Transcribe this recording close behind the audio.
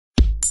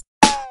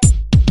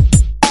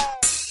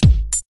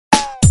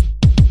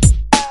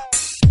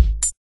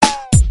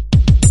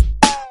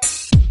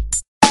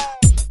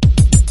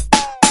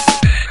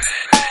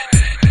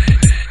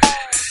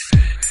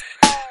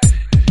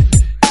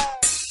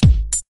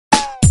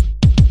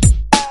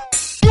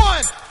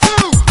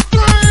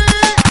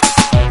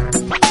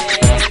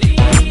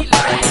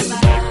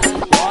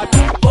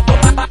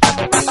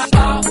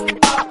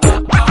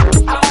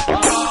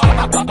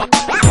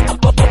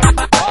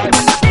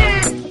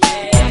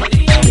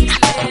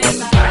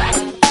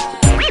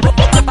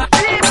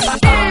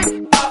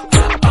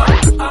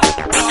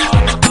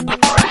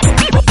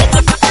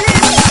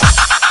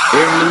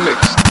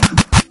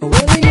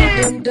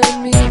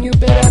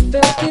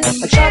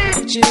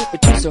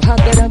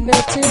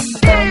melted, I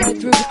fell right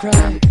through the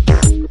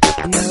cracks.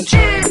 And now I'm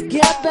trying to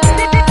get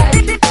back.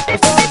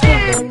 Before the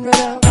feeling run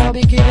out, I'll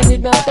be giving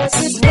it my best.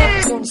 It's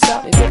nothing's gonna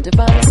stop me with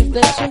divine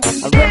inflection.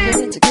 I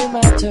reckon it's a good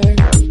my turn.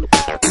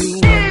 You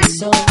win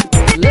some,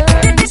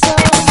 learn some.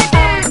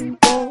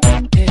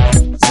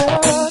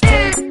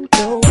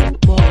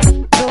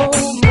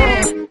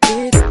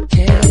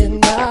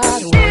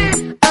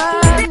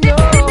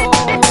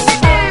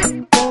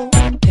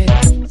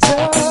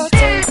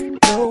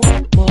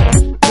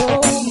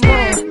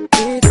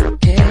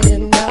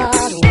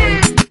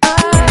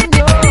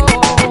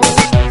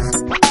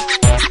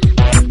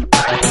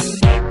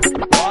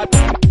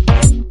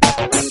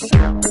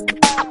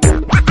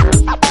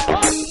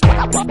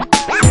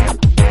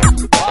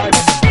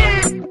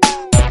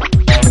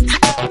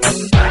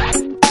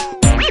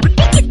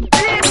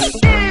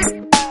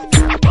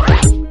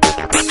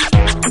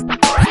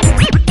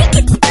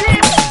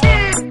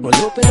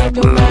 Open up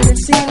your mind and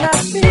see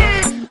like me.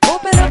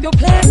 Open up your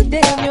plans and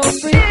damn you're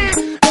free.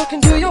 Look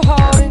into your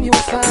heart and you'll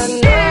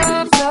find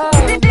love,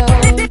 love,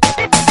 love.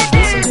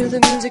 Listen to the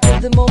music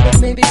of the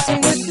moment, maybe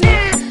sing with me.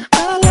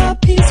 I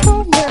love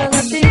peaceful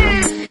melody.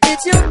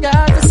 It's your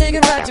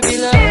God-forsaken right to be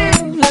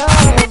loved,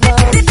 love,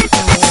 love,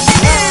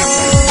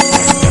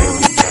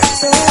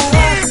 so I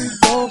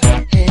won't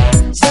hesitate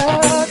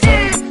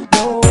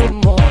no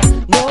more,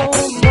 no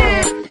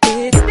more.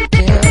 It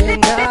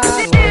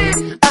cannot wait,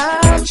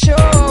 I'm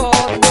sure.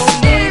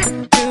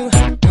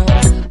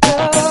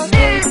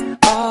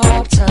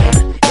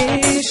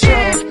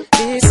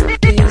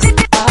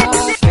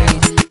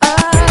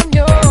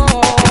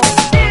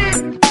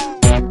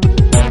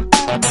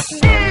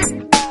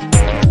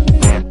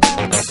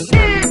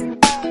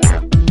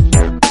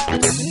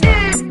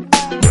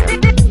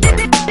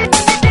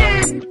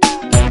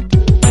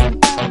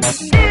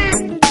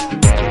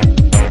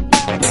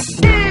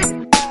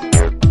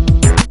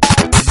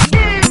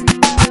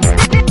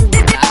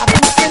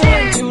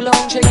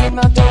 Checking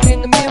my dog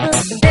in the mirror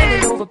and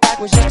bending over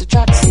backwards just to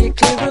try to see it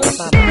clearer.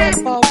 My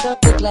breath fogged up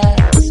the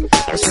glass.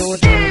 I show a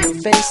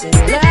your face and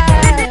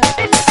laugh.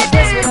 I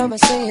guess what I'm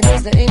saying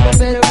is there ain't no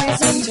better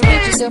reason to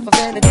rid yourself of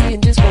vanity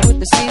and just go with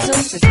the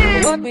seasons.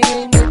 It's what we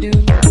aim to do.